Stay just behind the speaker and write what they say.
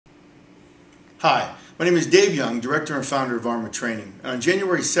Hi, my name is Dave Young, Director and Founder of Armor Training. And on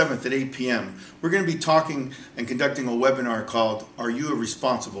January 7th at 8 p.m., we're going to be talking and conducting a webinar called, Are You a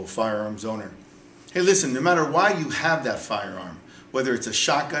Responsible Firearms Owner? Hey listen, no matter why you have that firearm, whether it's a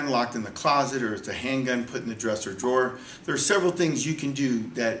shotgun locked in the closet or it's a handgun put in the dresser drawer, there are several things you can do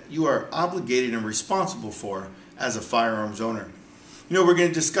that you are obligated and responsible for as a firearms owner. You know, we're going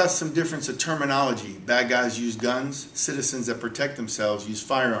to discuss some difference of terminology. Bad guys use guns, citizens that protect themselves use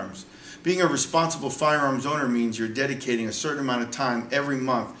firearms. Being a responsible firearms owner means you're dedicating a certain amount of time every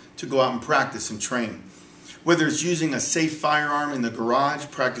month to go out and practice and train. Whether it's using a safe firearm in the garage,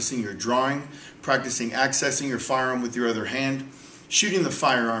 practicing your drawing, practicing accessing your firearm with your other hand, shooting the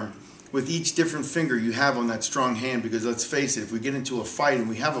firearm with each different finger you have on that strong hand, because let's face it, if we get into a fight and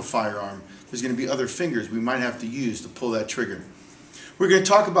we have a firearm, there's going to be other fingers we might have to use to pull that trigger. We're going to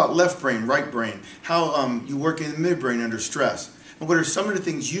talk about left brain, right brain, how you work in the midbrain under stress, and what are some of the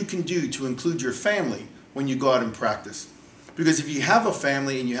things you can do to include your family when you go out and practice. Because if you have a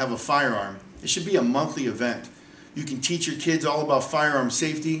family and you have a firearm, it should be a monthly event. You can teach your kids all about firearm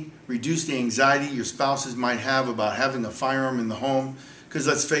safety, reduce the anxiety your spouses might have about having a firearm in the home, because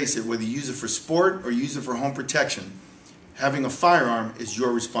let's face it, whether you use it for sport or use it for home protection, having a firearm is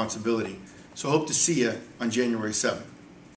your responsibility. So I hope to see you on January 7th.